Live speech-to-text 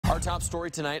top story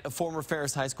tonight, a former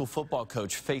Ferris High School football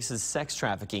coach faces sex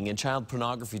trafficking and child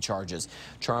pornography charges.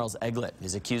 Charles Eglett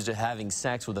is accused of having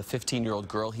sex with a 15-year-old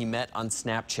girl he met on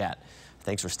Snapchat.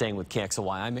 Thanks for staying with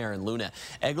KXLY. I'm Aaron Luna.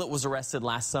 Eglett was arrested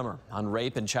last summer on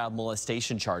rape and child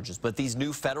molestation charges, but these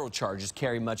new federal charges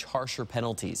carry much harsher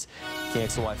penalties.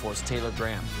 KXLY 4's Taylor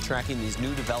Graham tracking these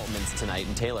new developments tonight.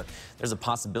 And Taylor, there's a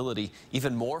possibility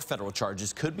even more federal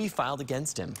charges could be filed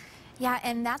against him. Yeah,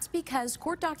 and that's because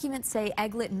court documents say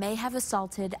Eglett may have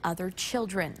assaulted other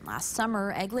children. Last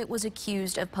summer, Eglett was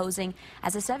accused of posing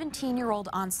as a 17-year-old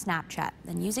on Snapchat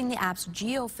and using the app's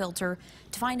geo filter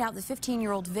to find out the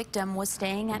 15-year-old victim was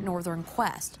staying at Northern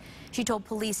Quest. She told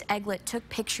police Eglett took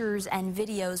pictures and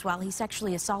videos while he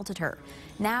sexually assaulted her.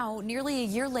 Now, nearly a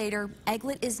year later,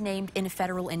 Eglett is named in a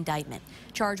federal indictment,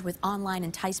 charged with online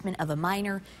enticement of a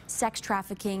minor, sex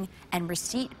trafficking, and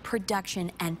receipt,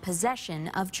 production, and possession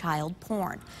of child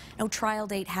porn. No trial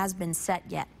date has been set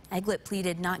yet. Eglett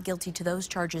pleaded not guilty to those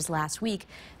charges last week.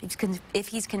 If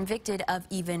he's convicted of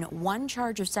even one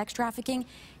charge of sex trafficking,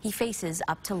 he faces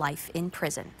up to life in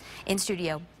prison. In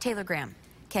studio, Taylor Graham,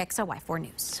 KXLY 4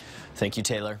 News. Thank you,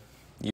 Taylor.